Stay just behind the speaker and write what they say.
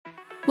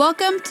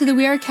Welcome to the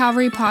We Are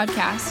Calvary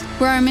podcast,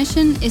 where our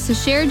mission is to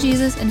share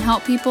Jesus and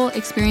help people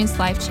experience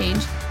life change.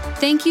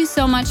 Thank you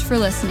so much for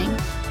listening.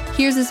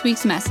 Here's this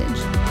week's message.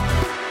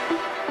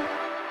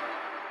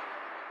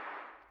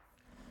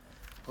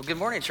 Well, good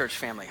morning, church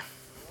family.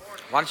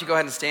 Why don't you go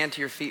ahead and stand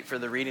to your feet for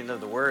the reading of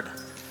the word.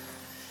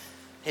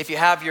 If you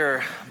have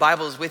your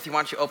Bibles with you, why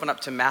don't you open up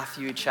to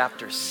Matthew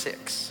chapter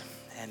 6.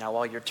 And now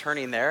while you're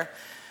turning there,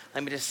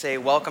 let me just say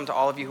welcome to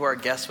all of you who are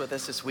guests with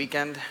us this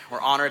weekend.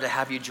 We're honored to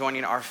have you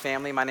joining our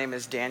family. My name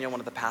is Daniel,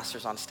 one of the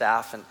pastors on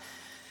staff. And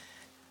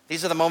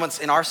these are the moments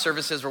in our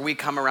services where we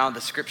come around the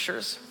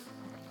scriptures.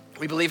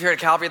 We believe here at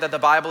Calvary that the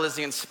Bible is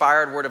the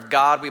inspired word of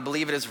God. We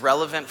believe it is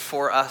relevant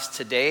for us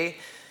today.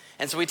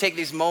 And so we take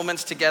these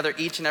moments together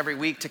each and every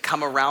week to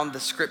come around the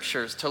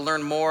scriptures, to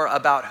learn more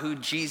about who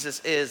Jesus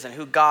is and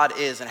who God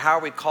is and how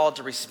are we called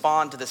to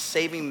respond to the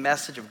saving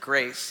message of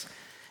grace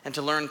and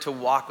to learn to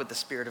walk with the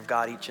Spirit of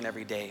God each and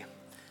every day.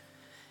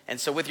 And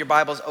so with your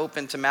Bibles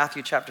open to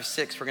Matthew chapter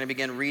 6, we're going to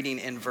begin reading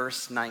in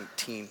verse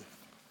 19.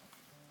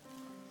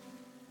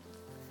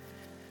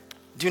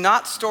 Do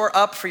not store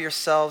up for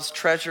yourselves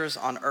treasures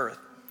on earth,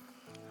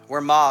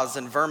 where moths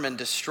and vermin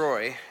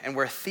destroy and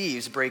where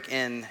thieves break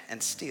in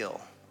and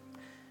steal.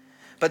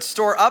 But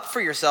store up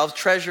for yourselves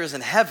treasures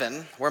in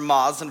heaven, where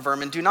moths and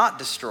vermin do not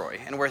destroy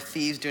and where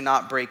thieves do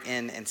not break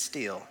in and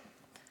steal.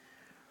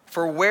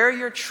 For where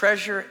your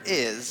treasure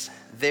is,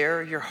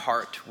 there your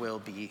heart will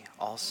be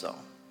also.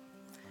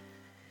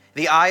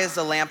 The eye is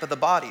the lamp of the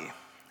body.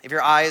 If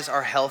your eyes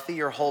are healthy,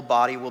 your whole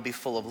body will be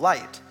full of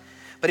light.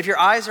 But if your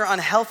eyes are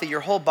unhealthy,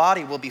 your whole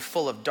body will be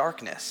full of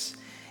darkness.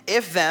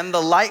 If then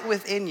the light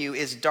within you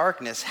is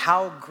darkness,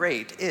 how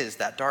great is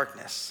that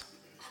darkness?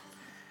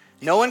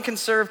 No one can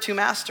serve two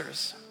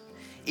masters.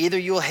 Either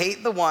you will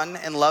hate the one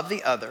and love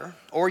the other,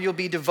 or you'll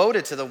be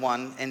devoted to the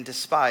one and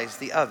despise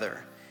the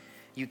other.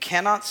 You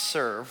cannot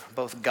serve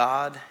both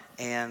God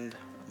and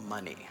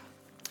money.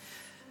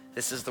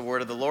 This is the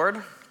word of the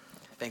Lord.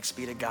 Thanks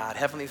be to God.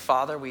 Heavenly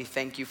Father, we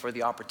thank you for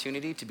the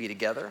opportunity to be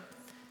together.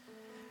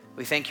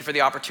 We thank you for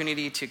the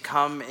opportunity to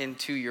come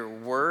into your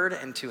word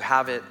and to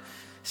have it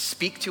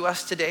speak to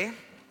us today.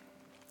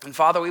 And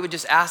Father, we would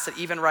just ask that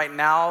even right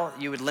now,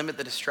 you would limit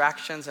the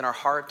distractions in our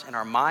heart and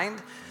our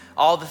mind,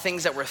 all the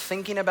things that we're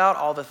thinking about,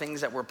 all the things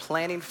that we're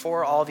planning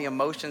for, all the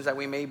emotions that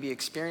we may be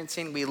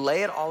experiencing, we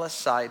lay it all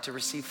aside to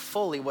receive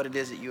fully what it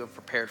is that you have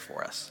prepared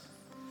for us.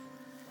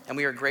 And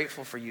we are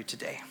grateful for you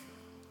today,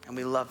 and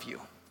we love you.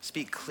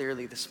 Speak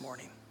clearly this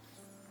morning.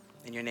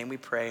 In your name we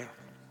pray,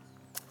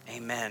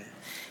 amen.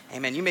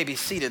 Amen. You may be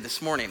seated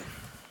this morning.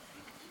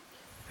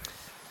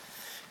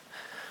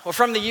 Well,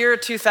 from the year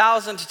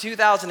 2000 to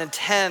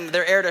 2010,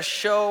 there aired a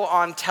show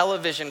on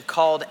television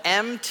called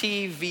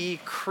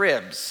MTV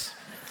Cribs.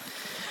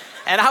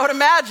 And I would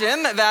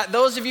imagine that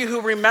those of you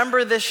who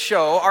remember this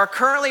show are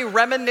currently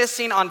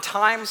reminiscing on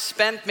time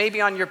spent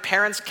maybe on your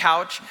parents'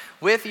 couch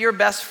with your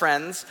best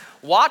friends,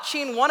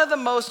 watching one of the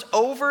most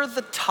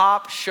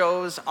over-the-top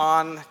shows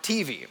on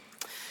TV.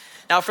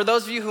 Now, for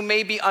those of you who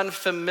may be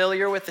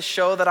unfamiliar with the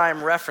show that I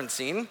am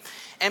referencing,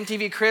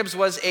 MTV Cribs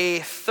was a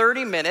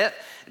 30-minute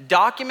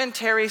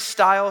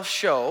documentary-style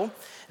show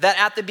that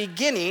at the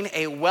beginning,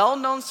 a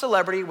well-known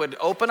celebrity would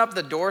open up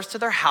the doors to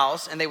their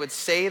house and they would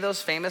say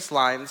those famous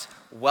lines,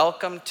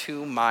 "Welcome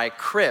to my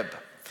crib."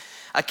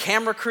 A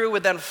camera crew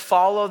would then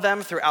follow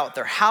them throughout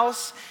their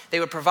house. They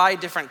would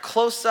provide different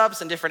close-ups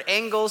and different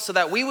angles so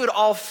that we would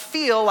all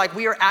feel like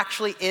we are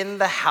actually in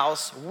the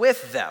house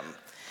with them.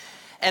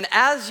 And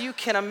as you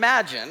can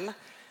imagine,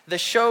 the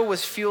show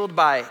was fueled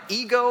by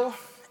ego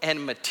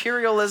and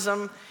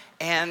materialism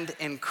and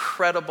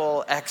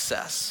incredible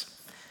excess.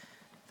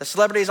 The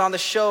celebrities on the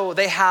show,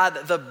 they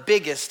had the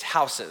biggest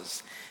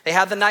houses. They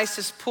had the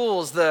nicest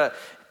pools. The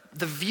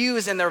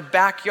views in their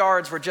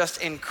backyards were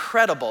just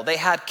incredible. They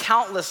had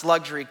countless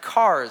luxury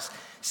cars,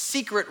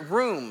 secret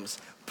rooms,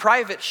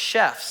 private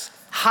chefs,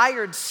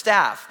 hired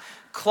staff,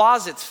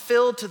 closets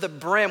filled to the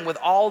brim with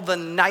all the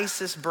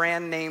nicest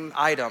brand name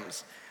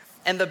items.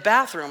 And the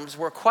bathrooms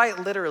were quite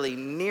literally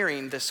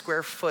nearing the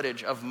square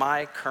footage of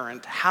my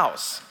current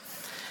house.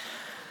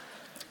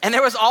 And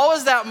there was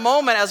always that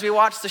moment as we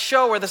watched the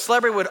show where the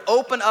celebrity would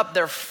open up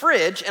their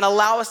fridge and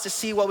allow us to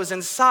see what was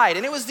inside.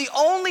 And it was the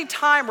only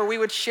time where we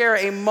would share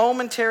a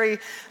momentary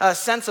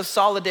sense of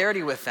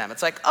solidarity with them.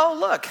 It's like, oh,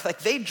 look,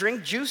 like they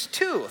drink juice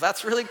too.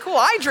 That's really cool.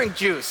 I drink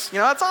juice.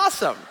 That's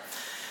awesome.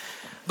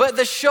 But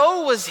the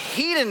show was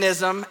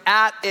hedonism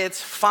at its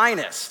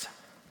finest,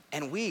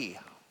 and we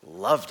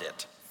loved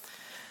it.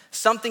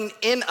 Something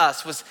in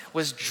us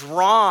was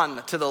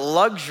drawn to the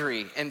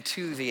luxury and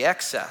to the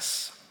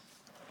excess.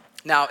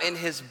 Now, in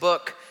his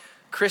book,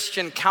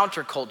 Christian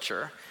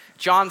Counterculture,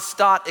 John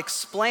Stott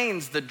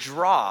explains the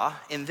draw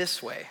in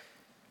this way.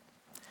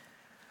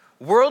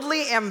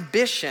 Worldly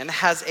ambition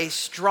has a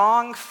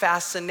strong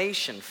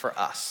fascination for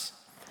us.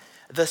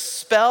 The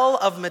spell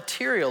of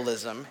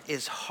materialism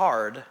is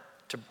hard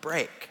to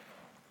break.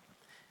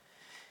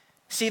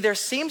 See, there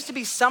seems to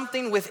be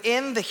something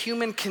within the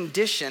human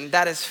condition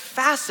that is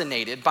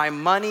fascinated by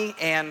money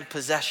and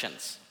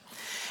possessions.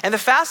 And the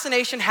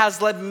fascination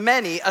has led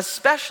many,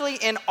 especially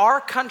in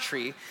our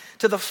country,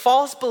 to the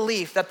false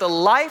belief that the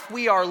life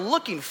we are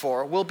looking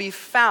for will be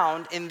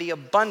found in the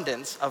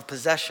abundance of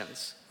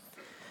possessions.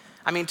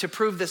 I mean, to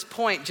prove this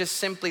point, just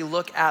simply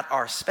look at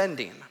our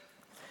spending.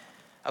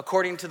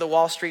 According to the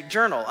Wall Street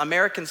Journal,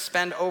 Americans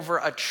spend over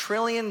 $1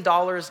 trillion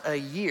a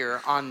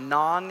year on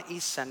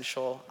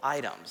non-essential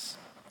items.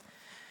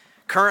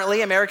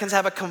 Currently, Americans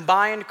have a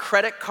combined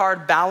credit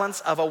card balance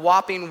of a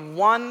whopping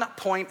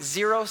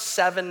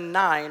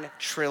 $1.079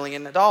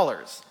 trillion.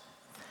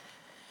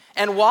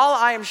 And while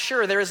I am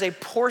sure there is a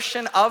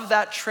portion of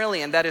that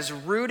trillion that is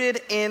rooted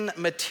in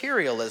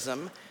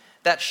materialism,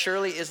 that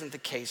surely isn't the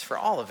case for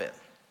all of it.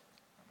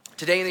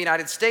 Today in the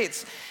United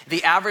States,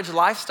 the average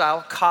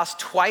lifestyle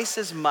costs twice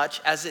as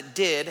much as it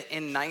did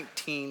in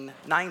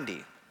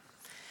 1990.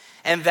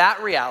 And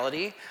that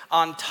reality,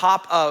 on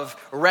top of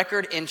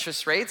record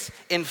interest rates,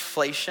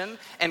 inflation,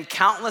 and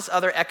countless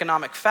other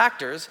economic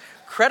factors,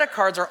 credit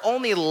cards are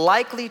only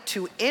likely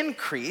to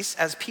increase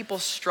as people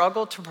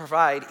struggle to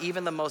provide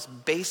even the most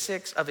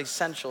basics of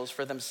essentials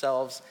for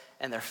themselves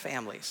and their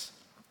families.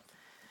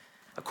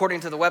 According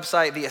to the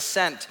website The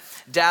Ascent,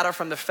 data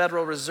from the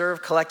Federal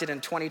Reserve collected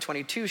in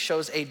 2022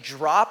 shows a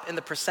drop in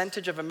the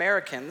percentage of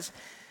Americans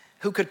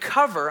who could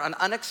cover an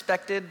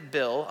unexpected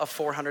bill of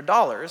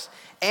 $400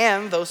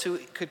 and those who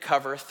could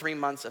cover 3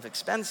 months of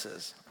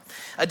expenses.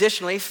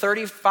 Additionally,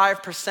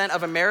 35%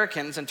 of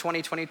Americans in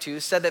 2022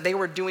 said that they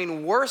were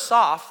doing worse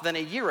off than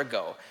a year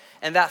ago,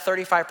 and that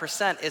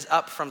 35% is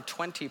up from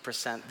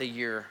 20% the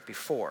year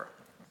before.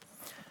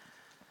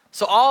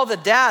 So all the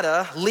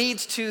data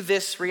leads to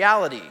this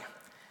reality.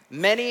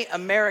 Many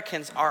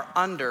Americans are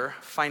under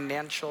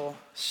financial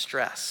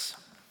stress.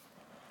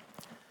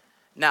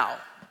 Now,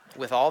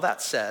 with all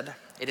that said,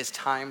 it is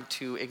time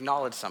to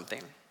acknowledge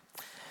something.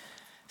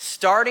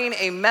 Starting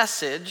a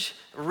message,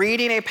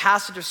 reading a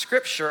passage of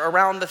scripture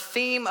around the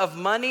theme of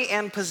money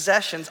and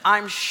possessions,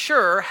 I'm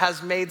sure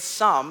has made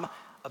some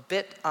a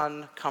bit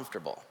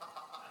uncomfortable.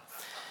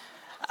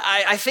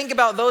 I think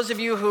about those of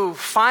you who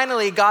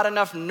finally got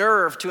enough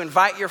nerve to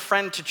invite your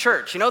friend to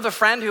church. You know, the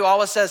friend who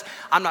always says,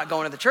 I'm not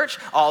going to the church,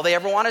 all they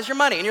ever want is your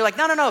money. And you're like,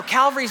 no,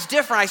 Calvary's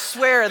different, I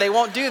swear they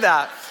won't do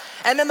that.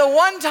 And then the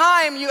one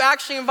time you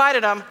actually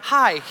invited them,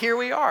 hi, here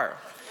we are.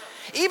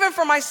 Even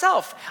for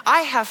myself,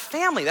 I have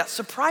family that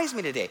surprised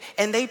me today,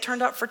 and they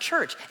turned up for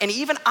church. And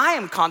even I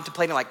am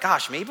contemplating, like,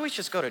 gosh, maybe we should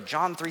just go to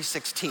John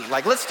 3:16.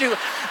 Like, let's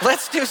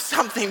do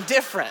something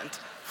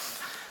different.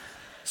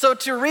 So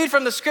to read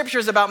from the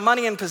scriptures about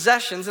money and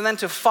possessions, and then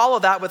to follow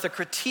that with a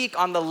critique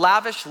on the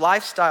lavish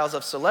lifestyles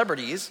of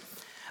celebrities,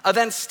 a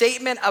then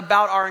statement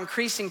about our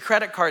increasing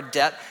credit card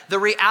debt, the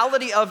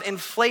reality of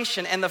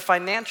inflation, and the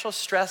financial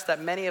stress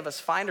that many of us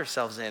find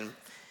ourselves in,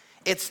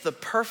 it's the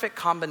perfect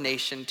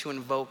combination to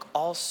invoke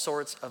all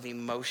sorts of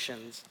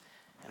emotions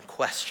and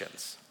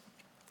questions.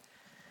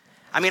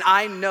 I mean,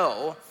 I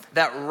know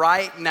that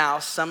right now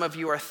some of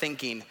you are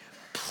thinking,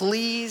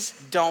 please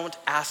don't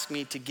ask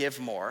me to give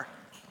more.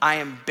 I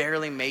am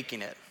barely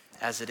making it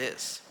as it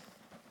is.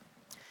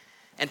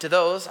 And to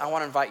those, I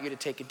want to invite you to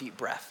take a deep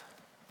breath.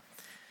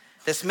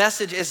 This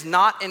message is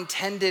not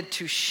intended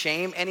to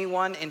shame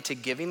anyone into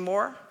giving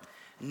more,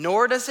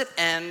 nor does it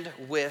end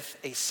with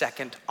a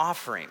second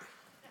offering.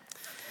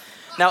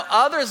 Now,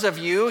 others of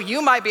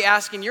you might be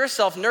asking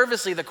yourself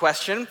nervously the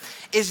question,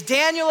 is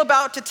Daniel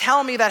about to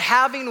tell me that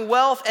having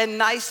wealth and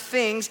nice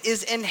things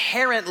is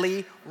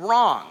inherently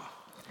wrong?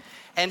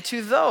 And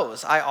to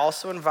those, I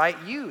also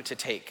invite you to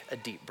take a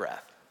deep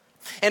breath.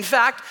 In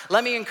fact,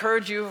 let me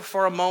encourage you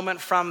for a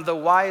moment from the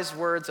wise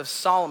words of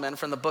Solomon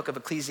from the book of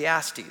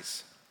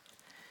Ecclesiastes.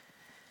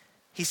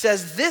 He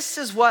says, this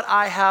is what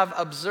I have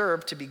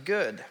observed to be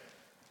good,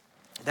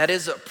 that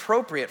is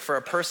appropriate for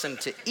a person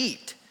to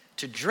eat,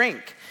 to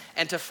drink,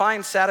 and to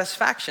find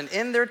satisfaction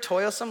in their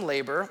toilsome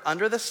labor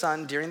under the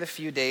sun during the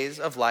few days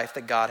of life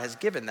that God has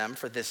given them,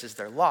 for this is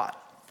their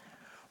lot.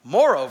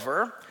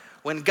 Moreover,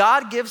 when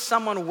God gives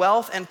someone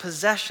wealth and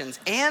possessions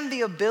and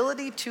the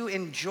ability to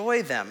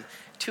enjoy them,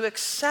 to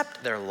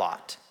accept their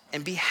lot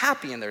and be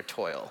happy in their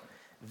toil,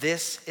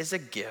 this is a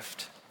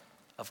gift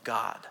of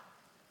God.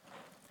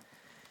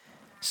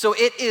 So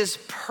it is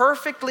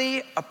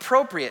perfectly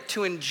appropriate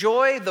to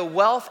enjoy the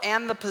wealth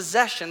and the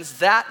possessions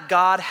that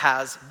God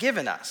has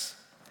given us.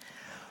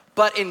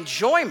 But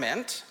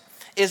enjoyment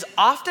is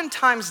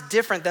oftentimes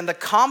different than the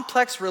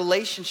complex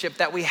relationship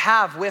that we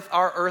have with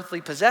our earthly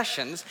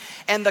possessions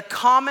and the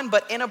common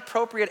but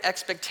inappropriate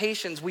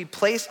expectations we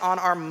place on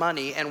our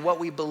money and what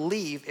we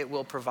believe it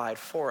will provide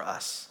for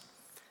us.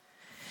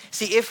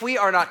 See, if we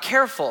are not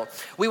careful,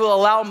 we will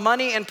allow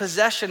money and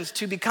possessions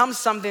to become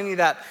something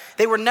that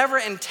they were never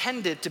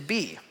intended to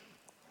be.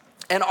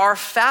 And our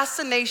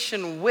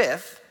fascination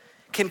with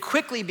can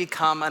quickly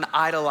become an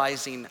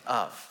idolizing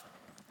of.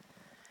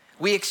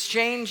 We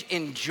exchange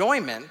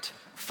enjoyment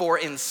for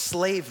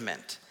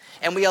enslavement,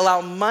 and we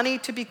allow money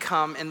to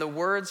become, in the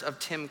words of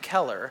Tim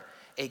Keller,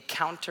 a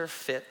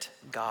counterfeit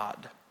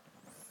God.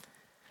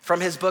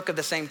 From his book of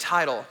the same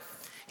title,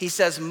 He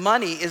says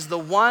money is the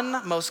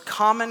one most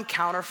common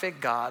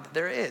counterfeit god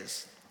there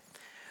is.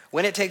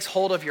 When it takes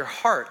hold of your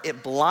heart,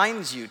 it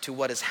blinds you to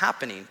what is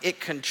happening.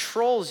 It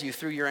controls you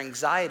through your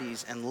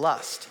anxieties and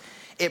lust.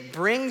 It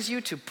brings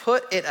you to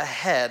put it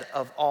ahead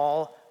of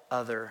all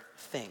other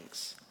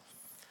things.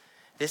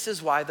 This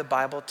is why the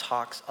Bible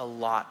talks a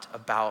lot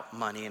about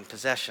money and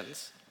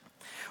possessions.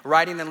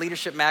 Writing in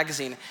Leadership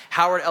Magazine,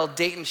 Howard L.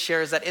 Dayton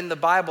shares that in the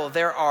Bible,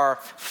 there are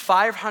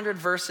 500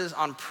 verses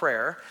on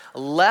prayer,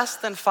 less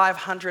than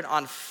 500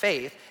 on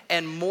faith,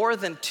 and more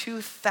than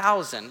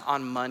 2,000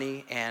 on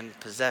money and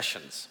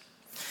possessions.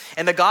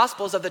 In the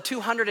Gospels, of the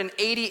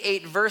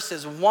 288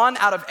 verses, 1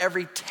 out of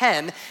every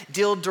 10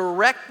 deal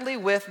directly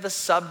with the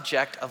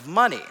subject of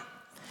money.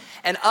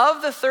 And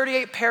of the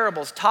 38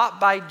 parables taught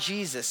by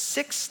Jesus,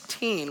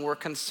 16 were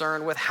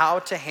concerned with how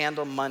to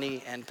handle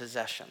money and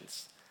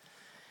possessions.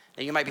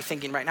 Now you might be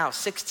thinking right now,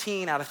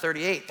 16 out of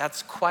 38,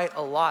 that's quite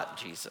a lot,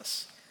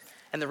 Jesus.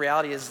 And the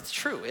reality is it's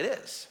true, it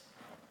is.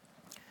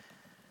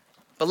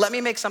 But let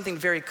me make something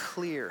very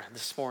clear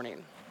this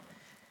morning.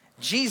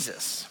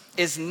 Jesus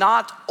is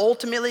not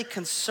ultimately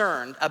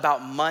concerned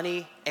about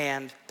money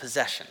and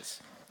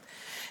possessions.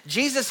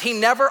 Jesus, he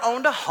never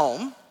owned a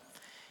home.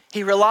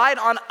 He relied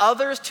on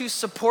others to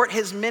support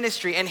his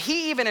ministry, and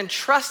he even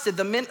entrusted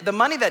the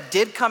money that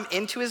did come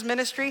into his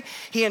ministry,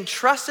 he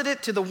entrusted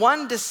it to the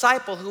one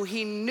disciple who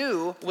he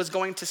knew was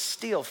going to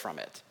steal from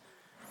it.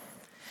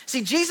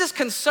 See, Jesus'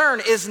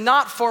 concern is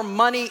not for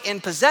money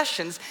and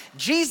possessions.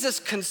 Jesus'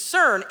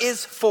 concern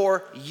is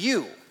for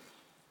you.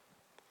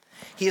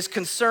 He is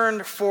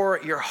concerned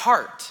for your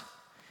heart.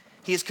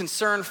 He is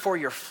concerned for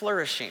your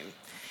flourishing.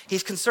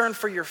 He's concerned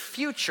for your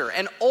future,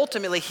 and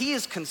ultimately, he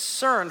is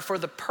concerned for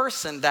the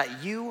person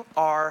that you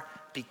are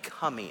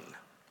becoming.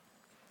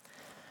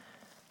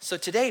 So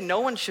today,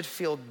 no one should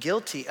feel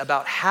guilty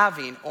about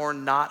having or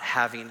not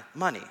having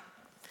money.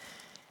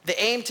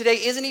 The aim today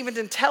isn't even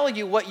to tell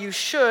you what you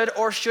should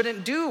or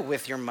shouldn't do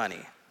with your money.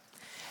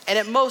 And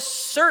it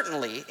most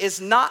certainly is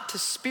not to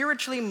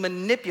spiritually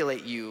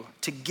manipulate you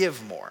to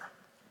give more.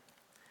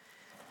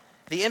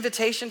 The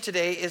invitation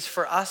today is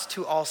for us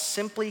to all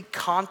simply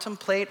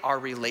contemplate our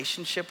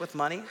relationship with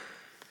money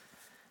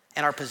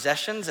and our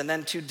possessions, and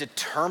then to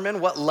determine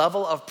what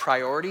level of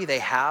priority they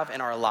have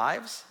in our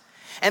lives,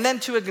 and then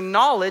to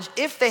acknowledge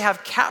if they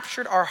have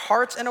captured our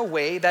hearts in a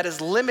way that is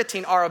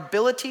limiting our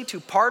ability to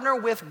partner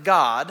with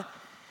God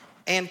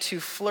and to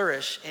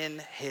flourish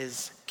in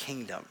his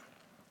kingdom.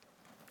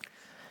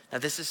 Now,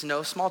 this is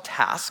no small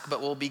task,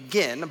 but we'll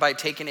begin by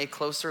taking a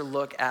closer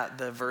look at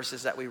the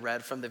verses that we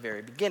read from the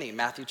very beginning,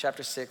 Matthew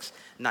chapter 6,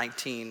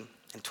 19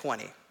 and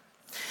 20.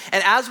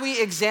 And as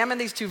we examine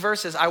these two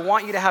verses, I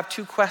want you to have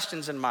two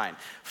questions in mind.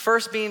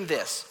 First being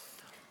this: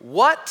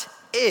 what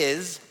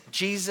is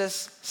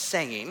Jesus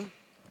saying?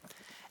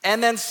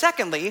 And then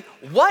secondly,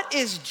 what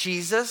is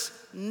Jesus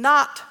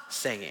not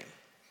saying?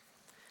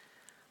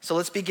 So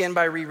let's begin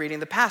by rereading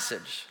the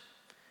passage.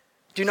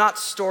 Do not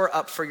store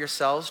up for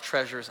yourselves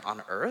treasures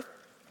on earth,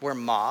 where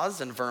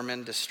moths and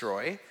vermin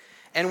destroy,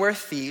 and where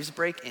thieves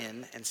break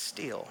in and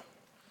steal.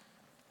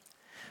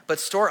 But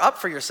store up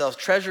for yourselves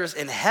treasures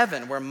in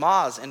heaven, where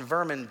moths and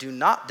vermin do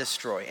not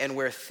destroy, and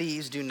where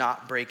thieves do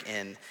not break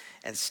in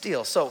and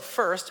steal. So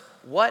first,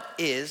 what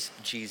is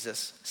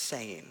Jesus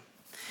saying?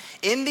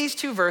 In these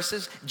two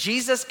verses,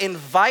 Jesus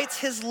invites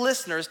his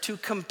listeners to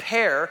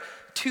compare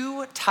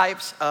two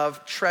types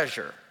of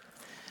treasure.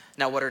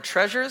 Now, what are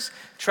treasures?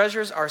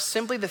 Treasures are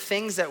simply the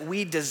things that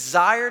we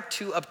desire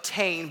to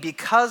obtain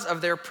because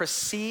of their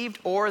perceived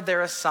or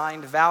their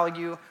assigned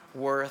value,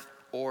 worth,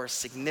 or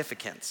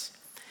significance.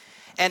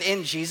 And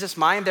in Jesus'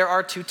 mind, there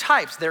are two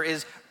types. There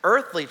is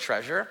earthly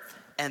treasure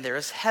and there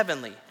is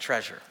heavenly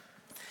treasure.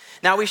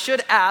 Now, we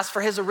should ask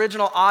for his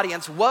original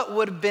audience, what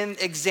would have been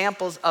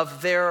examples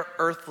of their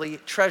earthly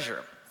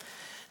treasure?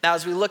 Now,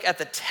 as we look at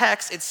the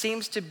text, it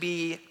seems to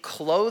be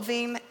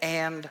clothing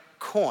and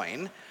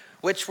coin,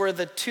 which were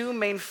the two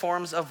main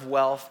forms of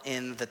wealth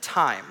in the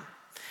time.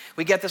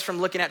 We get this from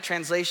looking at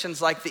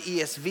translations like the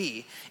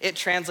ESV. It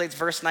translates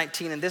verse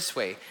 19 in this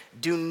way: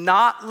 do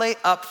not lay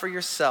up for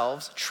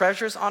yourselves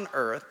treasures on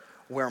earth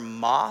where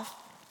moth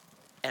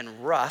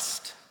and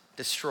rust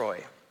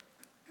destroy.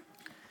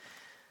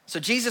 So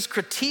Jesus'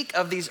 critique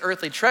of these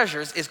earthly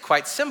treasures is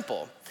quite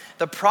simple.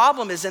 The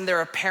problem is in their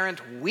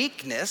apparent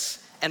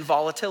weakness and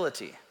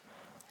volatility.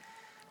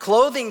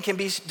 Clothing can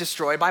be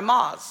destroyed by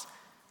moths.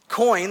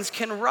 Coins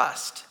can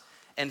rust,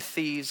 and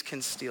thieves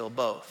can steal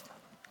both.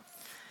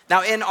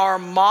 Now, in our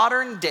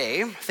modern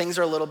day, things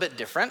are a little bit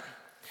different.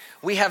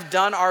 We have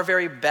done our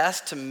very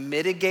best to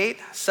mitigate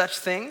such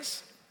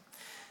things.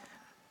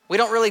 We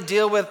don't really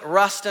deal with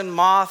rust and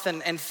moth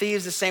and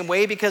thieves the same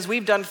way because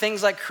we've done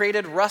things like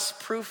created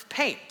rust-proof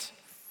paint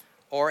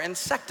or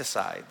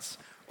insecticides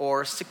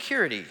or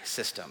security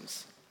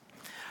systems.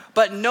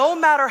 But no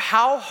matter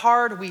how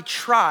hard we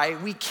try,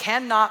 we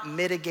cannot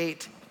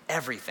mitigate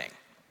everything.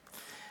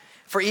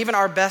 For even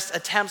our best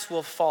attempts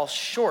will fall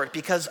short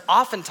because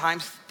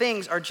oftentimes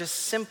things are just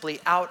simply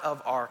out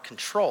of our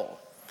control.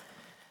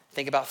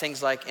 Think about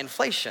things like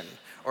inflation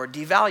or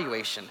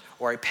devaluation,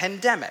 or a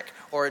pandemic,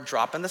 or a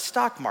drop in the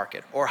stock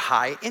market, or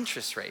high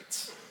interest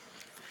rates.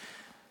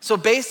 So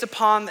based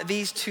upon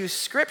these two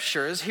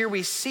scriptures, here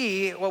we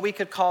see what we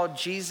could call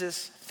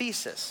Jesus'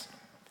 thesis.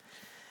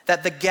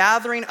 That the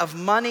gathering of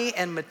money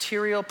and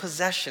material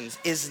possessions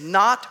is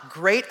not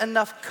great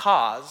enough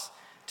cause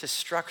to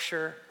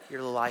structure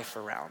your life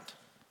around.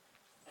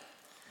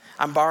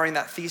 I'm borrowing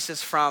that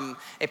thesis from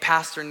a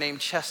pastor named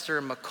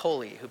Chester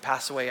McCauley, who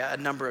passed away a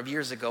number of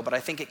years ago, but I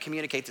think it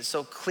communicates it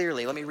so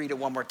clearly. Let me read it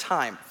one more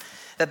time.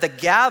 That the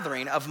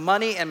gathering of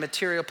money and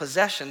material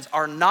possessions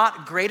are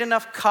not great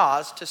enough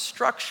cause to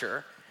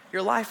structure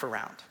your life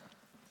around.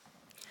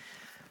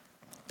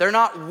 They're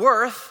not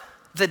worth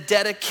the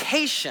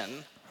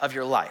dedication of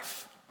your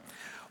life.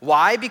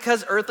 Why?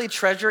 Because earthly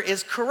treasure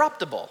is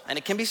corruptible and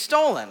it can be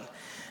stolen.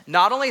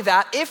 Not only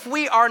that, if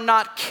we are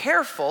not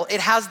careful,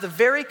 it has the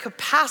very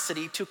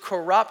capacity to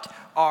corrupt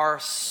our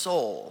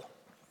soul.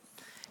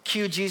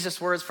 Cue Jesus'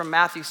 words from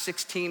Matthew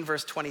 16,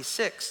 verse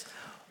 26.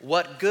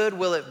 What good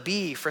will it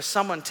be for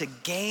someone to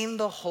gain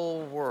the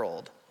whole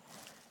world,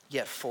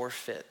 yet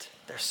forfeit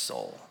their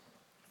soul?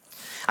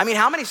 I mean,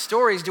 how many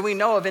stories do we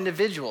know of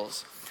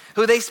individuals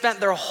who they spent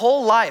their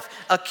whole life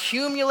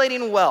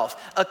accumulating wealth,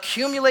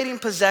 accumulating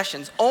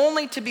possessions,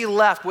 only to be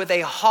left with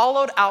a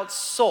hollowed out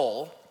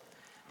soul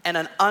and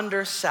an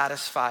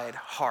undersatisfied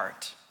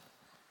heart?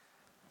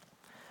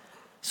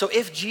 So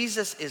if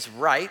Jesus is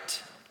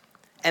right,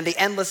 and the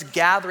endless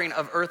gathering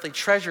of earthly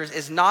treasures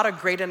is not a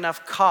great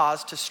enough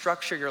cause to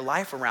structure your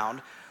life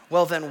around,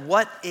 well then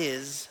what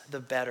is the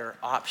better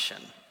option?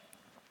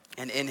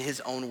 And in his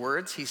own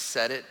words, he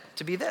said it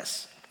to be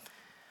this: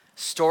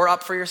 store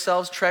up for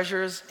yourselves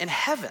treasures in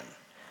heaven,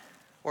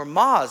 where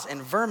moths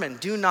and vermin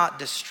do not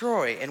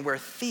destroy, and where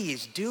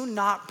thieves do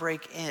not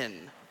break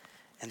in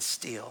and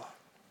steal.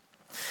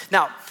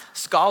 Now,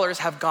 scholars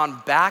have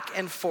gone back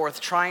and forth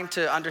trying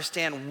to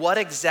understand what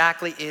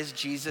exactly is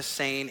Jesus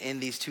saying in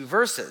these two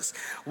verses.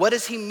 What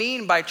does he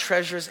mean by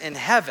treasures in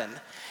heaven?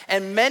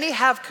 And many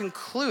have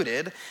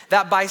concluded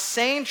that by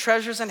saying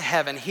treasures in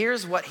heaven,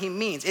 here's what he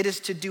means. It is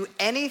to do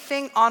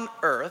anything on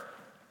earth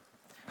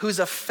whose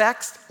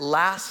effects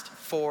last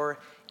for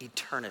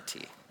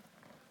eternity.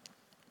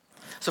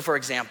 So for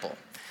example,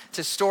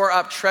 to store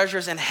up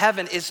treasures in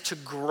heaven is to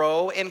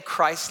grow in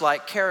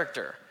Christ-like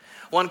character.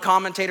 One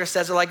commentator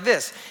says it like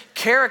this: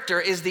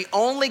 character is the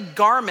only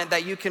garment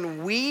that you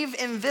can weave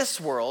in this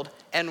world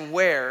and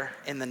wear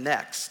in the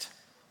next.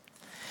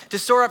 To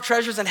store up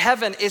treasures in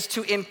heaven is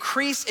to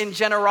increase in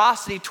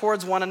generosity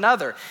towards one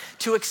another,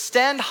 to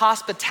extend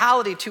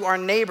hospitality to our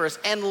neighbors,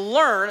 and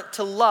learn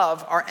to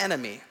love our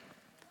enemy.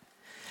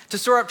 To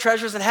store up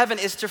treasures in heaven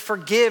is to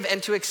forgive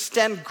and to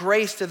extend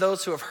grace to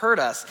those who have hurt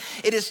us.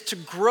 It is to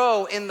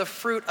grow in the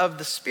fruit of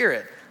the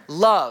Spirit: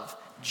 love,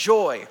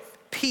 joy,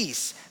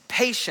 peace,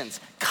 patience,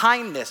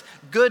 kindness,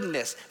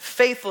 goodness,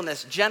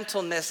 faithfulness,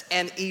 gentleness,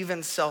 and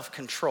even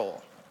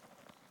self-control.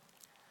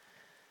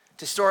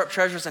 To store up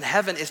treasures in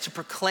heaven is to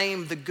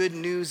proclaim the good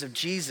news of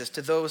Jesus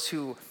to those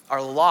who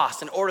are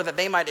lost, in order that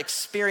they might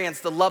experience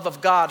the love of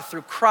God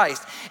through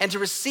Christ and to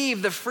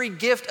receive the free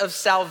gift of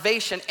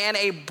salvation and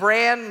a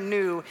brand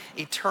new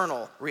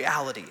eternal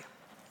reality.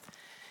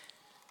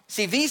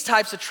 See, these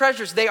types of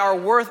treasures, they are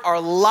worth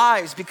our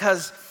lives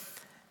because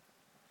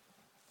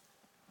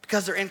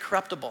they're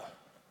incorruptible.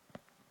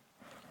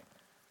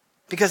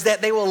 Because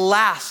they will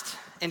last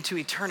into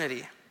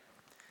eternity.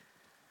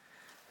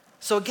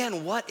 So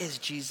again, what is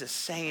Jesus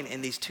saying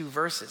in these two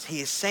verses?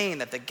 He is saying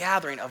that the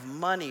gathering of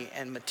money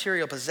and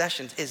material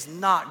possessions is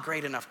not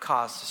great enough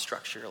cause to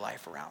structure your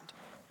life around.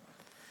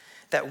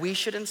 That we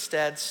should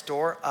instead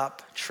store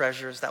up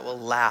treasures that will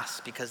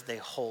last because they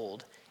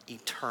hold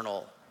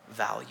eternal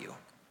value.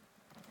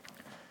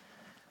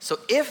 So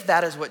if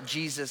that is what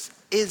Jesus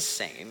is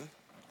saying,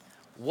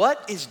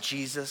 what is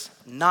Jesus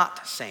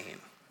not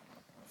saying?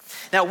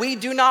 Now, we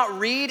do not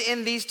read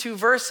in these two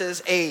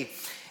verses a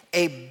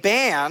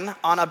ban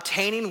on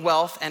obtaining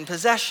wealth and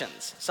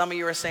possessions. Some of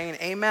you are saying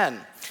amen.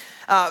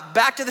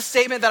 Back to the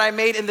statement that I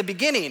made in the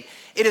beginning.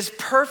 It is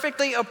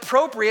perfectly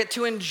appropriate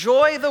to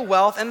enjoy the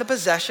wealth and the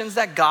possessions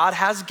that God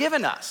has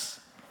given us.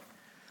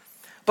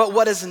 But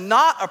what is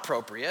not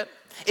appropriate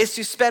is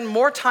to spend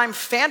more time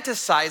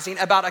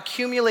fantasizing about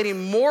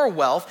accumulating more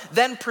wealth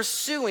than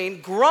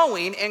pursuing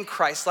growing in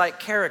Christ-like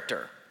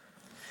character.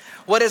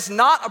 What is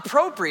not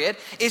appropriate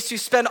is to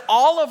spend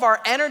all of our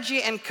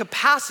energy and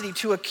capacity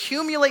to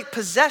accumulate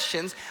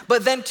possessions,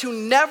 but then to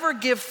never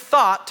give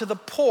thought to the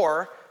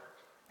poor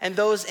and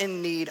those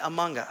in need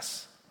among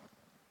us.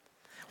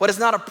 What is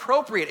not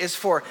appropriate is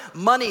for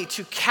money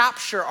to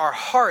capture our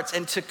hearts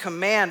and to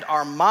command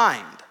our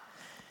mind.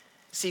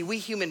 See, we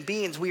human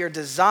beings, we are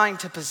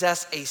designed to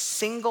possess a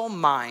single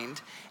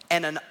mind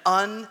and an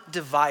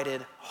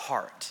undivided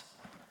heart.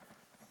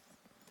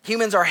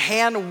 Humans are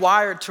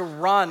hand-wired to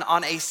run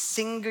on a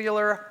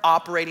singular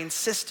operating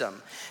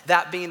system,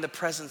 that being the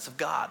presence of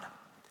God.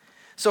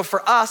 So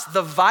for us,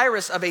 the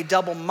virus of a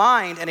double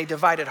mind and a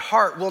divided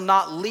heart will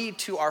not lead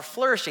to our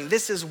flourishing.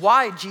 This is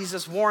why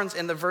Jesus warns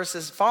in the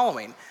verses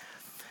following.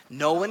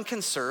 No one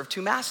can serve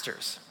two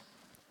masters.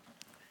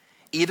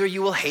 Either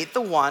you will hate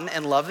the one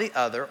and love the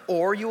other,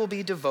 or you will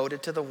be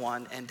devoted to the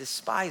one and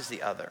despise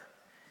the other.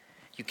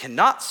 You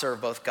cannot serve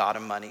both God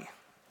and money.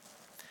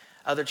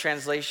 Other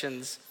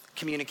translations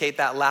communicate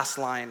that last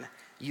line,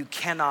 you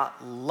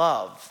cannot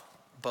love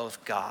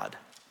both God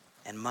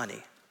and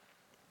money.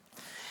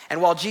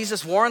 And while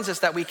Jesus warns us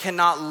that we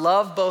cannot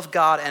love both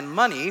God and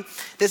money,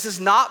 this is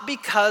not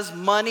because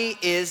money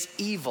is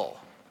evil.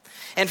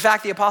 In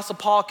fact, the Apostle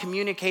Paul,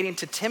 communicating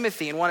to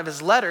Timothy in one of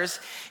his letters,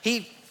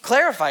 he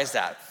clarifies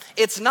that.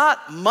 It's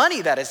not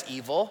money that is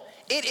evil,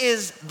 it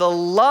is the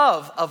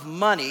love of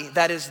money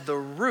that is the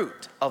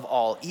root of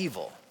all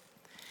evil.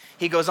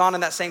 He goes on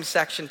in that same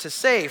section to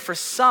say, for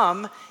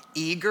some,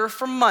 eager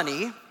for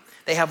money,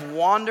 they have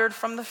wandered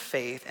from the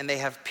faith and they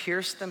have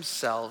pierced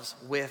themselves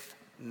with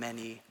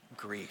many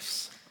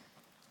griefs.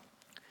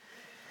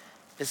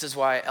 This is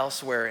why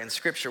elsewhere in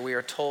Scripture we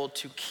are told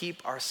to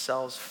keep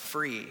ourselves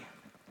free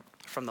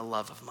from the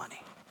love of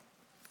money.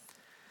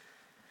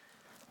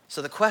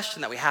 So the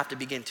question that we have to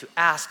begin to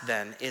ask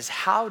then is,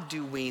 how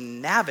do we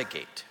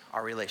navigate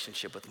our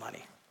relationship with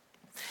money?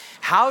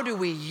 How do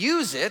we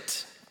use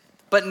it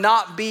but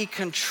not be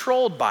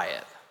controlled by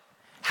it?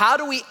 How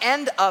do we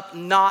end up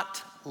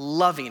not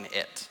loving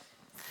it?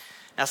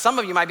 Now, some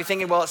of you might be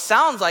thinking, well, it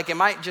sounds like it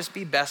might just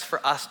be best for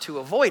us to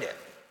avoid it.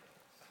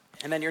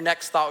 And then your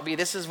next thought would be,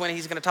 this is when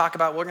he's going to talk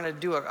about we're going to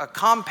do a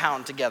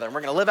compound together, and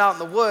we're going to live out in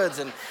the woods,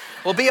 and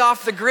we'll be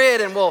off the grid,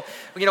 and we'll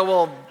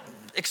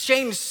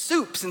exchange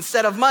soups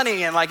instead of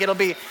money, and like it'll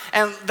be,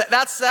 and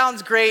that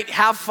sounds great,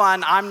 have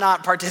fun, I'm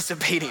not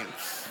participating.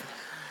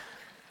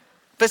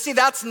 But see,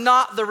 that's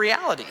not the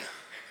reality.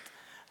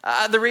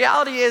 The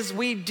reality is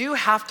we do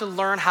have to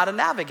learn how to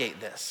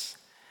navigate this.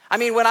 I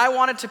mean, when I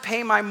wanted to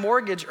pay my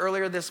mortgage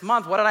earlier this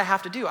month, what did I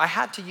have to do? I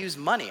had to use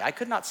money. I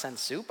could not send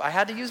soup. I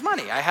had to use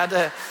money.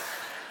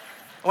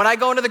 When I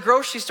go into the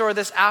grocery store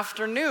this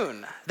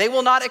afternoon, they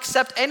will not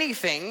accept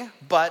anything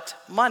but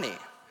money.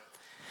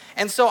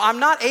 And so I'm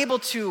not able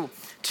to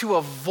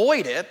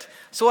avoid it.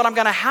 So what I'm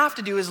gonna have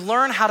to do is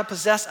learn how to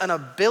possess an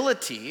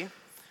ability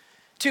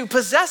to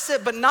possess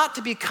it, but not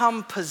to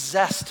become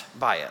possessed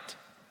by it.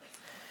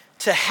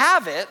 To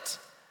have it,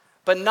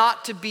 but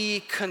not to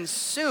be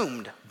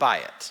consumed by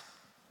it.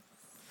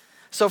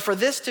 So for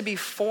this to be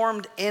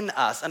formed in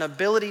us, an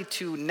ability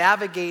to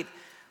navigate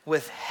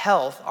with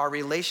health our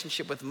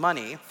relationship with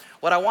money,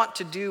 what I want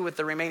to do with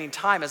the remaining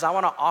time is I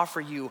want to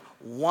offer you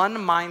one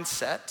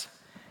mindset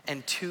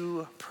and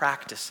two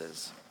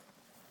practices.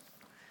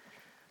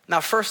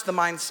 Now, first, the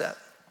mindset,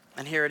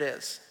 and here it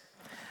is.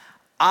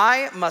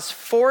 I must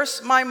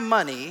force my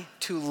money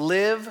to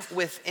live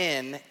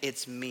within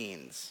its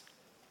means.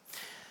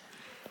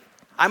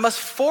 I must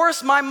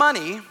force my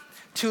money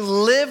to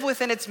live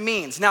within its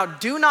means. Now,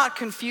 do not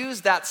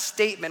confuse that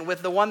statement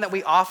with the one that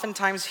we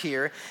oftentimes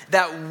hear,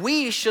 that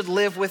we should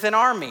live within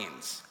our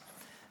means.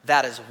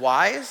 That is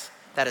wise.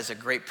 That is a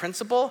great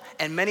principle,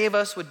 and many of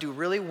us would do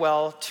really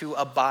well to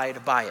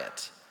abide by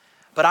it.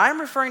 But I'm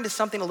referring to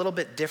something a little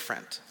bit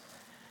different.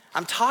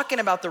 I'm talking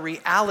about the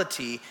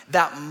reality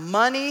that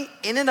money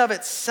in and of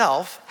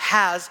itself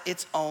has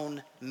its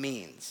own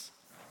means.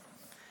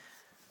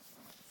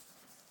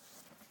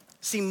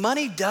 See,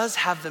 money does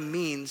have the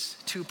means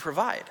to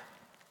provide.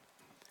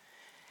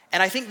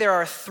 And I think there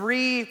are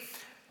three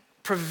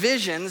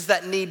provisions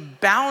that need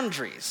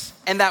boundaries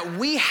and that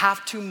we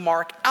have to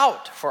mark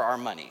out for our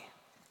money.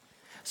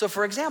 So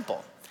for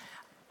example,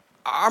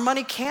 our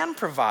money can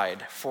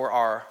provide for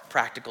our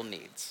practical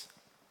needs.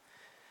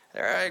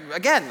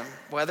 Again,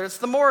 whether it's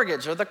the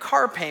mortgage or the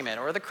car payment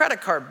or the credit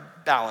card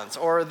balance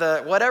or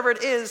the whatever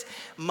it is,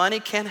 money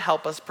can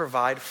help us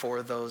provide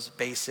for those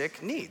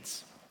basic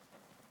needs.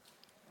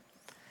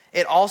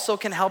 It also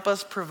can help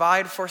us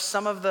provide for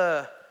some of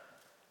the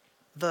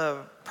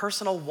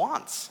personal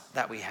wants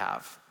that we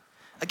have.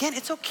 Again,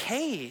 it's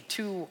okay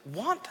to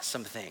want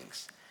some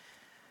things.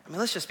 I mean,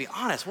 let's just be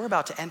honest. We're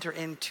about to enter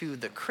into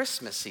the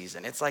Christmas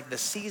season. It's like the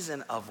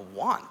season of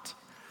want.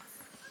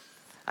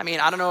 I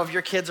mean, I don't know if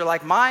your kids are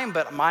like mine,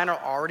 but mine are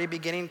already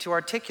beginning to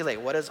articulate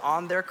what is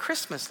on their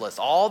Christmas list,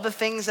 all the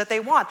things that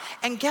they want.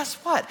 And guess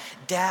what?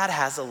 Dad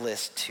has a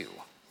list too.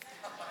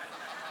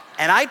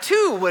 And I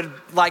too would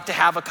like to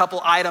have a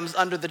couple items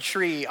under the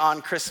tree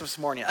on Christmas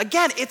morning.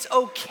 Again, it's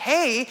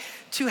okay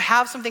to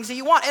have some things that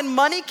you want, and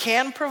money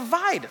can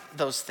provide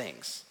those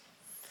things.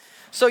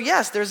 So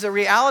yes, there's the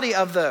reality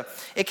of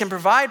it can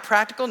provide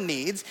practical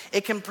needs,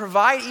 it can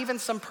provide even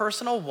some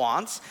personal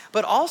wants,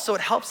 but also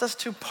it helps us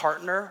to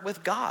partner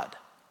with God.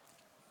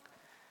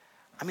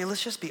 I mean,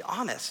 let's just be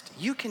honest.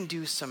 You can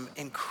do some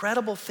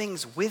incredible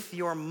things with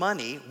your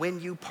money when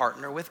you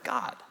partner with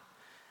God.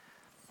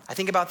 I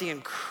think about the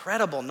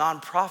incredible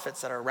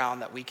nonprofits that are around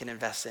that we can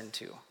invest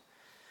into.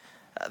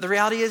 The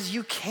reality is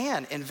you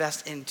can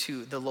invest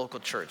into the local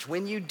church.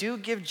 When you do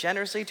give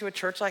generously to a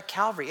church like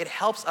Calvary, it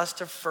helps us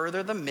to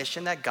further the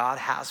mission that God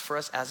has for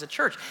us as a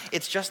church.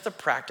 It's just the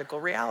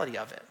practical reality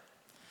of it.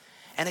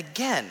 And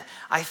again,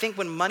 I think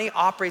when money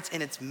operates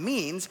in its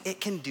means, it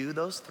can do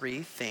those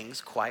three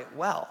things quite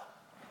well.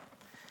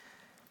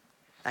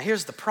 Now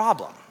here's the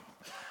problem.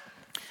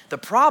 The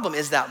problem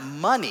is that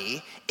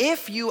money,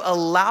 if you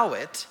allow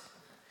it,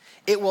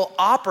 it will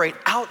operate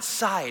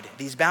outside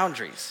these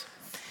boundaries.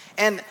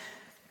 And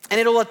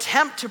it'll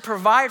attempt to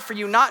provide for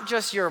you not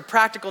just your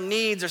practical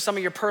needs or some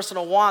of your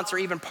personal wants or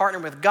even partner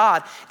with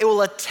God. It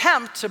will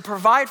attempt to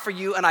provide for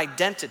you an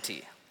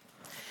identity.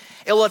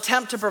 It will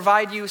attempt to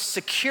provide you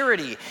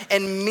security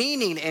and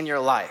meaning in your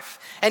life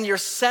and your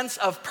sense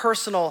of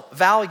personal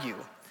value.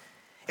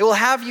 It will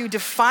have you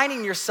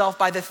defining yourself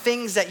by the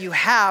things that you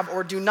have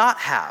or do not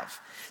have.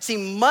 See,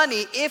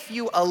 money, if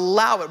you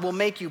allow it, will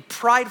make you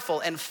prideful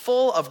and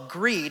full of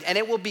greed, and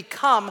it will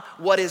become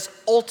what is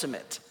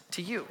ultimate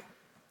to you.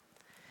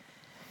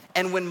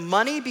 And when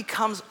money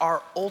becomes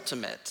our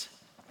ultimate,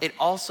 it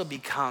also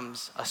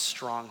becomes a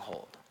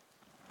stronghold.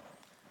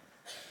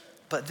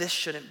 But this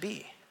shouldn't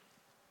be.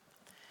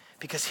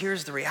 Because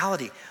here's the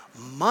reality.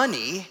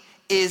 Money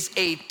is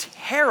a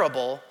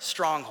terrible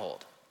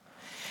stronghold.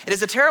 It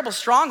is a terrible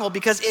stronghold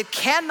because it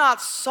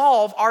cannot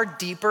solve our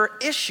deeper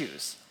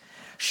issues.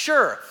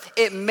 Sure,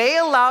 it may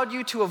allow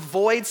you to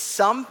avoid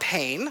some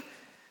pain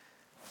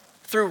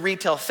through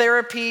retail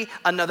therapy,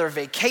 another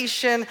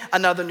vacation,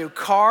 another new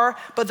car,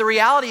 but the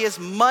reality is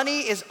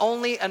money is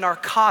only a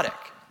narcotic.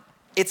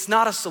 It's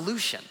not a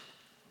solution.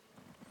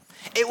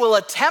 It will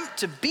attempt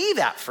to be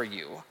that for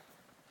you,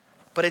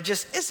 but it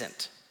just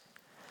isn't.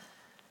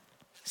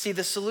 See,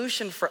 the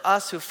solution for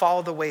us who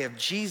follow the way of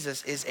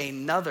Jesus is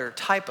another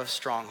type of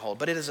stronghold,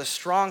 but it is a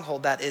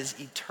stronghold that is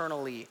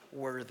eternally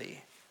worthy.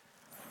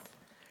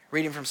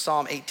 Reading from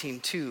Psalm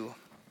 18:2,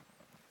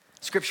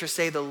 scriptures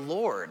say, "The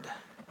Lord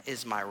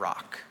is my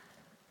rock,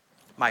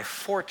 my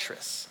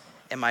fortress,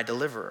 and my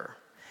deliverer.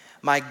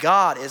 My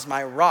God is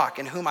my rock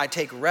in whom I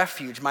take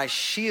refuge, my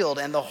shield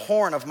and the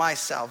horn of my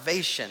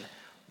salvation,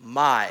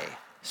 my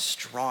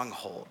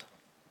stronghold."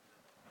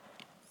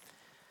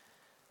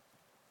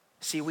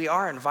 See, we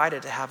are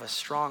invited to have a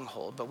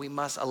stronghold, but we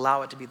must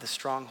allow it to be the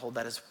stronghold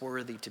that is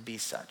worthy to be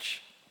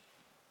such.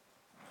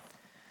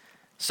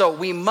 So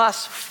we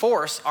must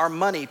force our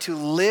money to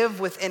live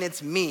within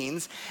its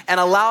means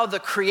and allow the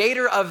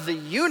creator of the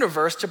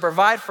universe to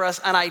provide for us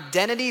an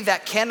identity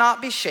that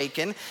cannot be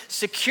shaken,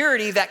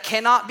 security that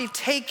cannot be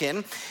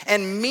taken,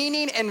 and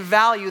meaning and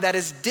value that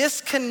is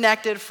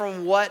disconnected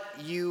from what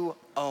you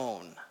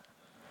own.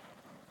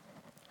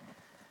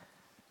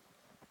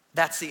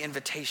 That's the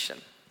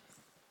invitation.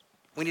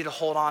 We need to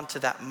hold on to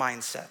that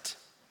mindset.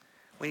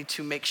 We need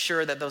to make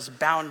sure that those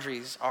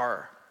boundaries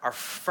are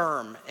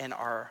firm in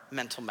our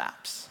mental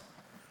maps.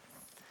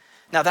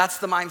 Now that's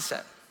the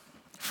mindset.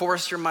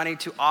 Force your money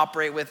to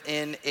operate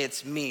within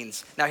its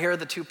means. Now here are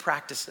the two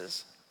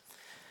practices.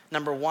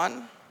 Number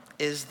one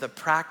is the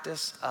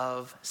practice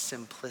of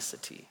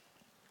simplicity.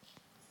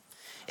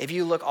 If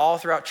you look all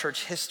throughout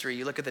church history,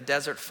 you look at the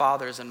desert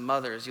fathers and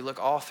mothers, you look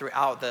all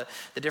throughout the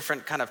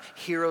different kind of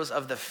heroes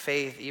of the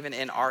faith, even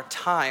in our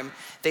time,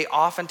 they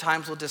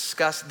oftentimes will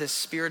discuss this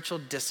spiritual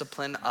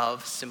discipline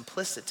of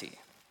simplicity.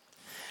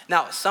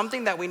 Now,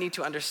 something that we need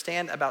to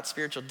understand about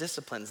spiritual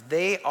disciplines,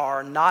 they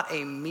are not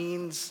a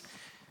means,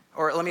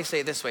 or let me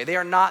say it this way, they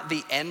are not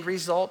the end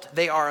result,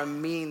 they are a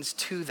means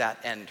to that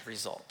end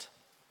result.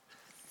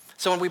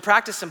 So when we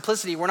practice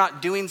simplicity, we're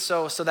not doing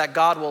so that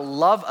God will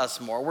love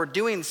us more. We're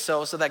doing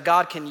so that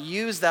God can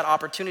use that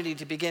opportunity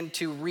to begin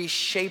to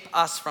reshape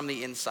us from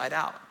the inside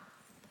out.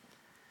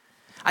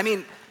 I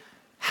mean,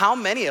 how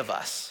many of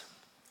us,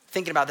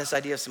 thinking about this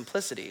idea of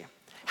simplicity,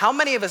 how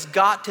many of us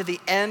got to the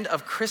end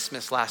of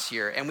Christmas last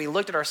year and we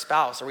looked at our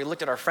spouse or we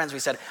looked at our friends, we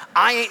said,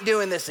 I ain't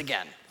doing this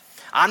again.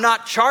 I'm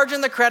not charging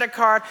the credit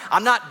card.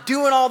 I'm not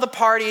doing all the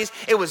parties.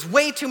 It was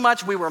way too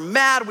much. We were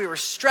mad. We were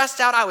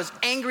stressed out. I was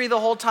angry the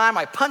whole time.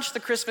 I punched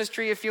the Christmas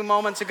tree a few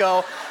moments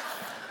ago.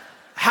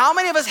 How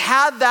many of us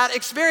had that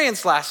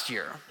experience last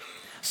year?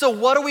 So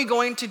what are we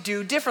going to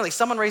do differently?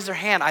 Someone raised their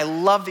hand. I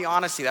love the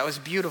honesty. That was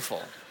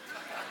beautiful.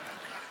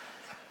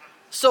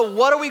 So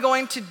what are we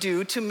going to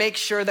do to make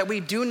sure that we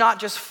do not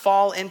just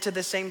fall into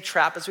the same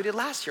trap as we did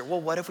last year?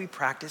 Well, what if we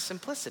practice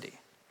simplicity?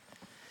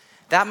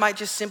 That might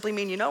just simply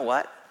mean, you know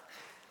what?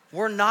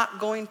 We're not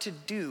going to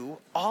do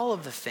all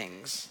of the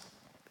things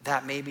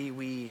that maybe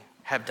we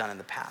have done in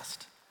the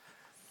past.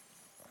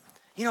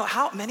 You know,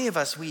 how many of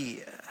us,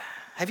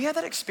 have you had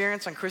that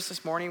experience on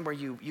Christmas morning where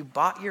you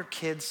bought your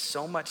kids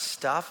so much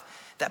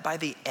stuff that by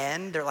the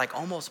end, they're like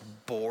almost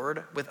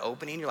bored with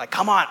opening? You're like,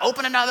 come on,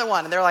 open another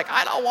one. And they're like,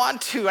 I don't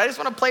want to. I just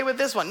want to play with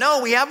this one.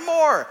 No, we have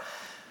more.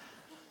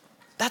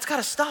 That's got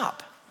to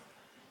stop.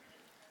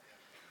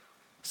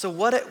 So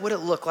what would it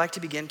look like to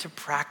begin to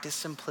practice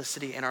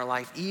simplicity in our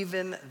life,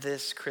 even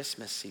this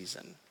Christmas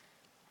season?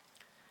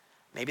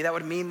 Maybe that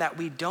would mean that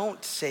we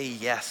don't say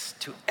yes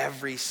to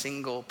every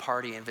single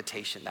party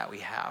invitation that we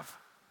have.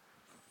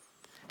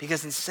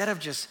 Because instead of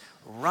just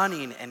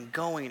running and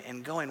going,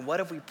 what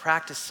if we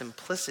practice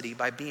simplicity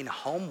by being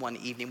home one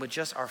evening with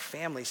just our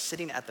family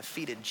sitting at the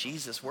feet of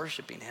Jesus,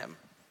 worshiping him?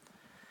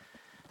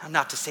 Now,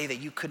 not to say that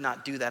you could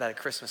not do that at a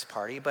Christmas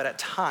party, but at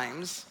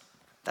times,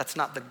 that's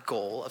not the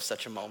goal of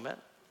such a moment.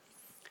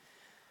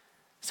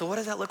 So what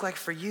does that look like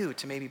for you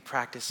to maybe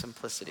practice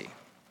simplicity?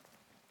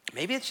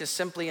 Maybe it's just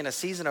simply in a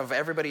season of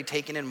everybody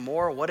taking in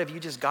more, what have you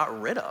just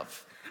got rid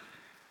of?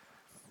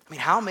 I mean,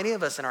 how many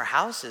of us in our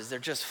houses, they're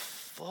just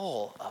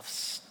full of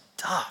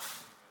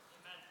stuff?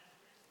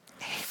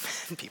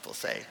 Amen, people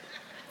say.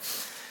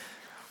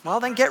 Well,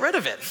 then get rid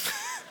of it.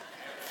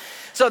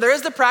 So there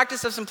is the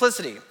practice of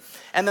simplicity.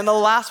 And then the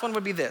last one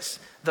would be this,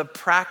 the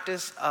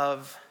practice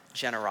of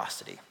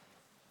generosity.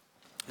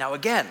 Now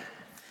again,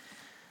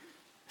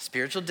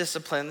 spiritual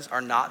disciplines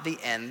are not the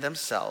end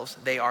themselves.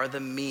 They are the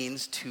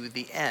means to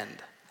the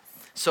end.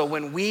 So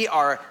when we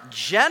are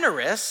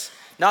generous,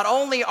 not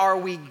only are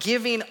we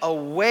giving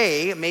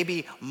away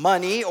maybe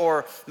money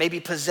or maybe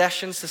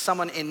possessions to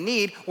someone in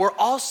need, we're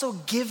also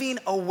giving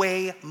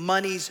away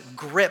money's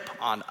grip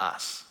on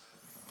us.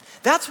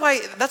 That's why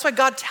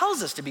God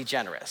tells us to be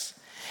generous.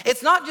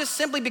 It's not just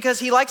simply because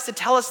he likes to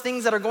tell us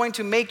things that are going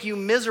to make you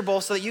miserable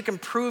so that you can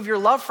prove your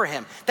love for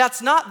him.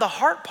 That's not the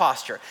heart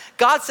posture.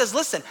 God says,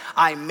 listen,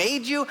 I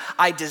made you,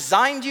 I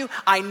designed you,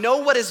 I know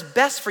what is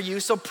best for you,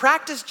 so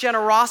practice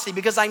generosity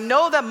because I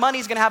know that money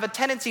is gonna have a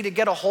tendency to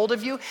get a hold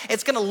of you.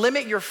 It's gonna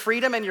limit your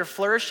freedom and your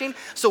flourishing.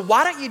 So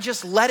why don't you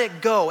just let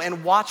it go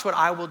and watch what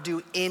I will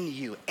do in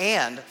you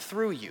and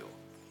through you?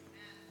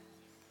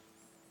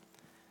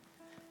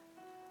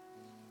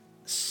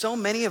 So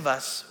many of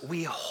us,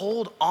 we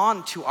hold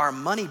on to our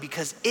money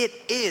because it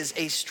is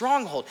a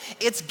stronghold.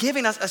 It's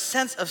giving us a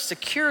sense of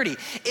security.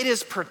 It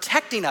is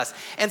protecting us.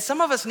 And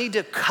some of us need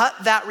to cut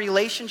that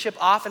relationship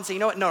off and say, you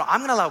know what? No,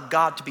 I'm gonna allow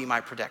God to be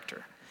my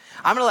protector.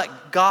 I'm gonna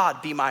let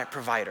God be my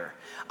provider.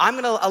 I'm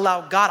gonna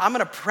allow God, I'm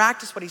gonna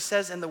practice what he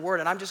says in the word,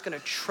 and I'm just gonna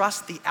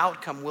trust the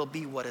outcome will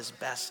be what is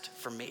best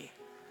for me.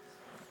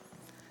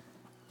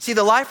 See,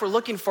 the life we're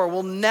looking for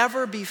will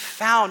never be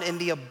found in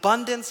the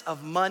abundance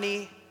of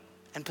money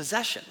and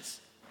possessions,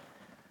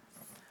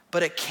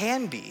 but it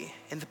can be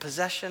in the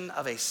possession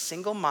of a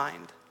single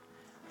mind,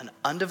 an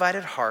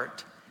undivided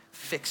heart,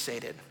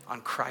 fixated on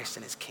Christ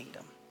and his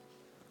kingdom.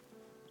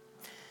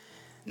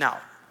 Now,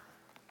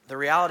 the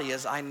reality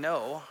is I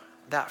know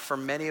that for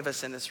many of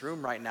us in this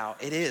room right now,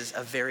 it is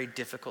a very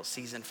difficult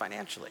season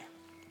financially.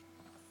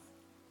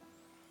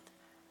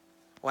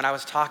 When I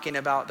was talking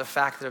about the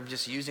fact that of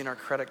just using our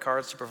credit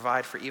cards to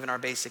provide for even our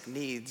basic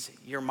needs,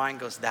 your mind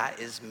goes, that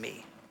is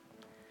me.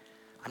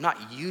 I'm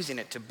not using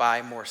it to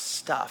buy more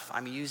stuff.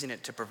 I'm using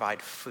it to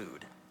provide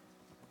food.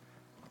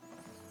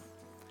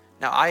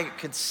 Now, I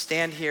could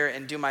stand here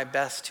and do my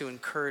best to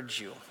encourage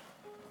you,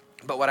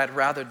 but what I'd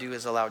rather do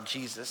is allow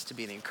Jesus to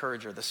be the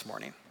encourager this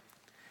morning.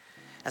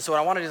 And so what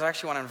I want to do is I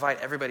actually want to invite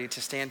everybody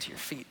to stand to your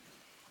feet.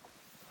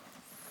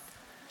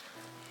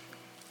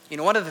 You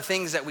know, one of the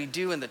things that we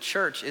do in the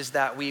church is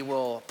that we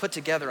will put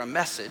together a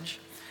message.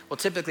 We'll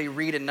typically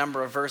read a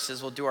number of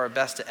verses. We'll do our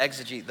best to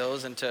exegete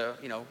those and to,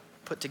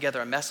 put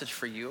together a message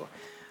for you.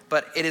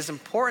 But it is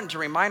important to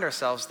remind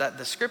ourselves that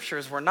the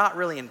scriptures were not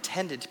really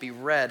intended to be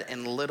read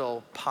in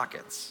little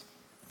pockets.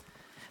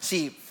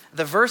 See,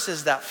 the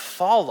verses that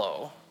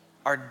follow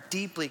are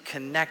deeply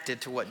connected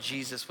to what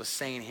Jesus was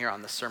saying here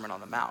on the Sermon on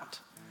the Mount.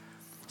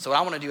 So what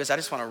I want to do is I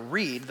just want to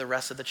read the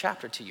rest of the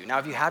chapter to you. Now,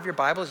 if you have your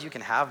Bibles, you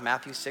can have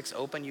Matthew 6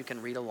 open. You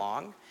can read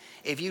along.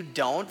 If you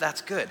don't,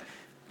 that's good.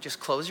 Just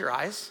close your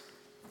eyes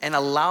and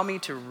allow me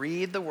to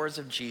read the words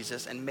of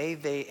Jesus, and may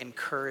they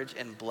encourage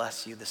and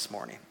bless you this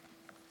morning.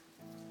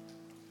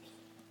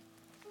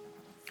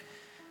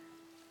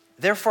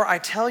 Therefore, I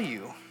tell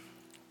you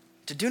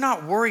to do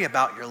not worry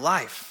about your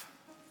life,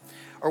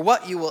 or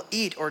what you will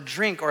eat or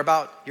drink, or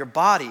about your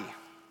body,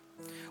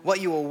 what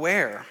you will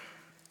wear.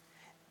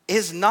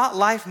 Is not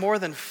life more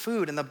than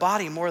food, and the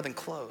body more than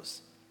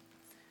clothes?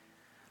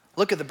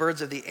 Look at the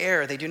birds of the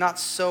air. They do not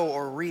sow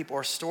or reap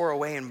or store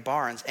away in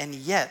barns, and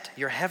yet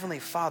your heavenly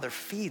Father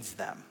feeds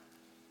them.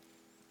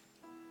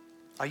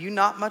 Are you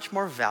not much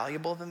more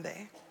valuable than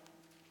they?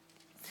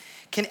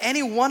 Can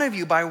any one of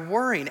you, by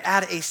worrying,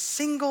 add a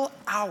single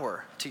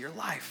hour to your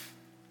life?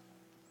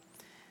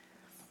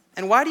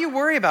 And why do you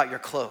worry about your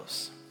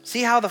clothes?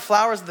 See how the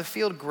flowers of the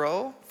field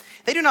grow?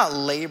 They do not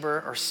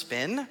labor or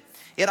spin.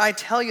 Yet I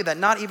tell you that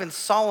not even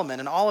Solomon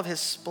in all of his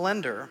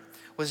splendor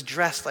was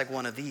dressed like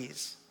one of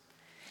these.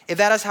 If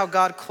that is how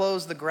God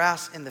clothes the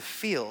grass in the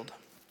field,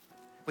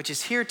 which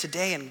is here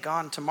today and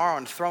gone tomorrow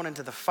and thrown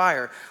into the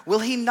fire, will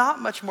he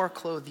not much more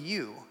clothe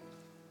you,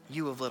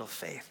 you of little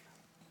faith?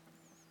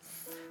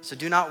 So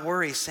do not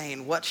worry,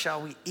 saying, what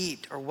shall we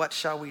eat, or what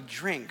shall we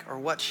drink, or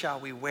what shall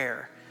we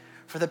wear?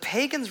 For the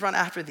pagans run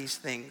after these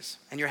things,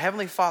 and your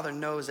heavenly Father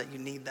knows that you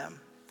need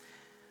them.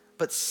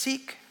 But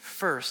seek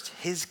first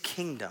his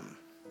kingdom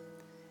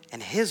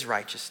and his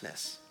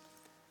righteousness,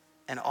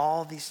 and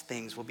all these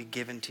things will be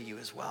given to you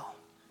as well.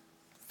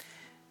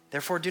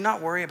 Therefore, do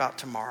not worry about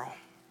tomorrow,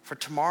 for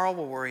tomorrow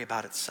will worry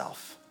about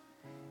itself.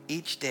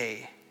 Each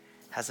day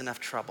has enough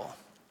trouble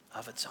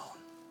of its own.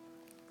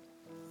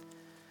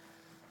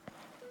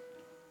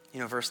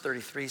 Verse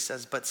 33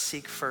 says, but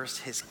seek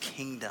first his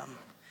kingdom.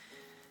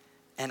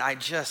 And I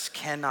just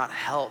cannot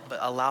help but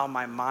allow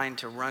my mind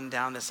to run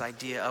down this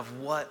idea of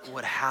what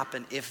would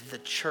happen if the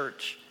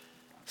church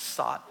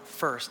sought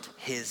first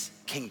his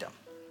kingdom.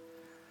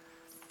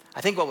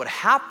 I think what would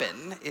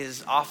happen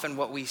is often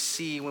what we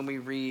see when we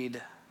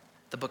read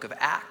the book of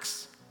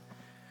Acts.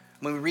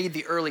 When we read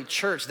the early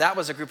church, that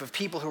was a group of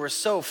people who were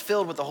so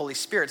filled with the Holy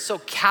Spirit, so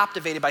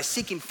captivated by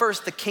seeking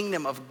first the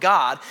kingdom of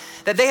God,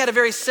 that they had a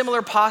very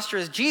similar posture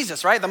as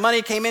Jesus, right? The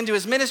money came into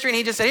his ministry and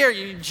he just said,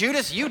 here,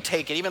 Judas, you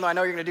take it, even though I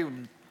know you're gonna do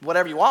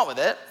whatever you want with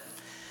it.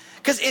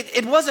 Because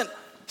it wasn't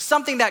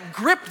something that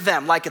gripped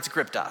them like it's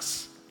gripped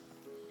us.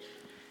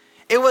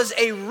 It was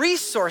a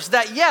resource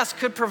that, yes,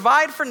 could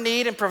provide for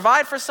need and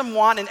provide for some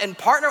want and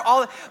partner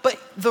all, but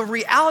the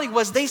reality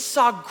was they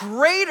saw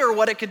greater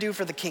what it could do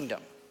for the kingdom.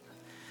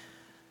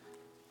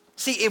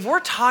 See, if we're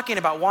talking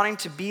about wanting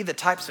to be the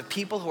types of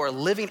people who are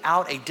living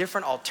out a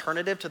different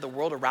alternative to the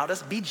world around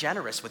us, be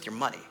generous with your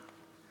money.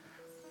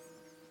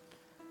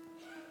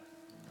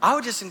 I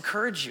would just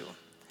encourage you,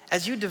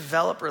 as you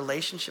develop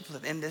relationships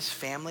within this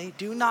family,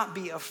 do not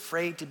be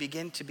afraid to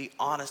begin to be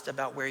honest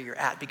about where you're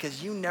at,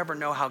 because you never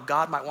know how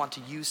God might want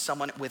to use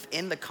someone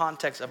within the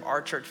context of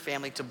our church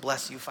family to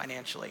bless you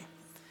financially.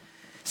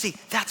 See,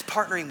 that's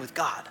partnering with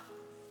God.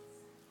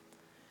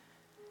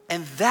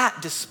 And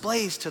that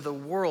displays to the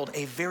world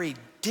a very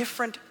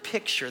different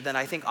picture than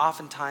I think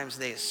oftentimes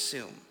they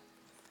assume.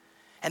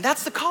 And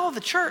that's the call of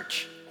the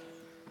church.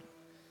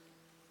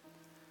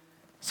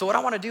 So what I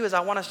want to do is I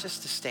want us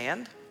just to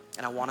stand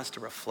and I want us to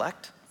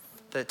reflect.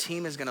 The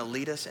team is going to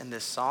lead us in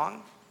this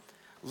song.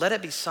 Let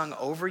it be sung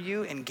over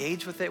you.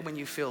 Engage with it when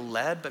you feel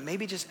led, but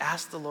maybe just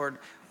ask the Lord,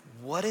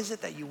 what is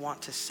it that you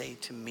want to say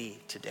to me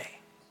today?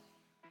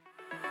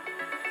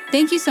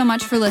 Thank you so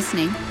much for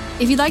listening.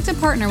 If you'd like to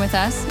partner with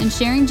us in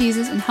sharing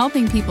Jesus and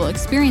helping people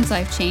experience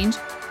life change,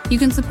 you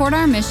can support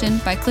our mission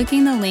by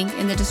clicking the link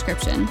in the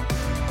description.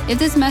 If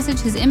this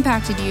message has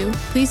impacted you,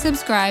 please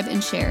subscribe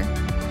and share.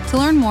 To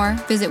learn more,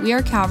 visit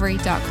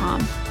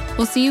wearecalvary.com.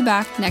 We'll see you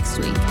back next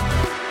week.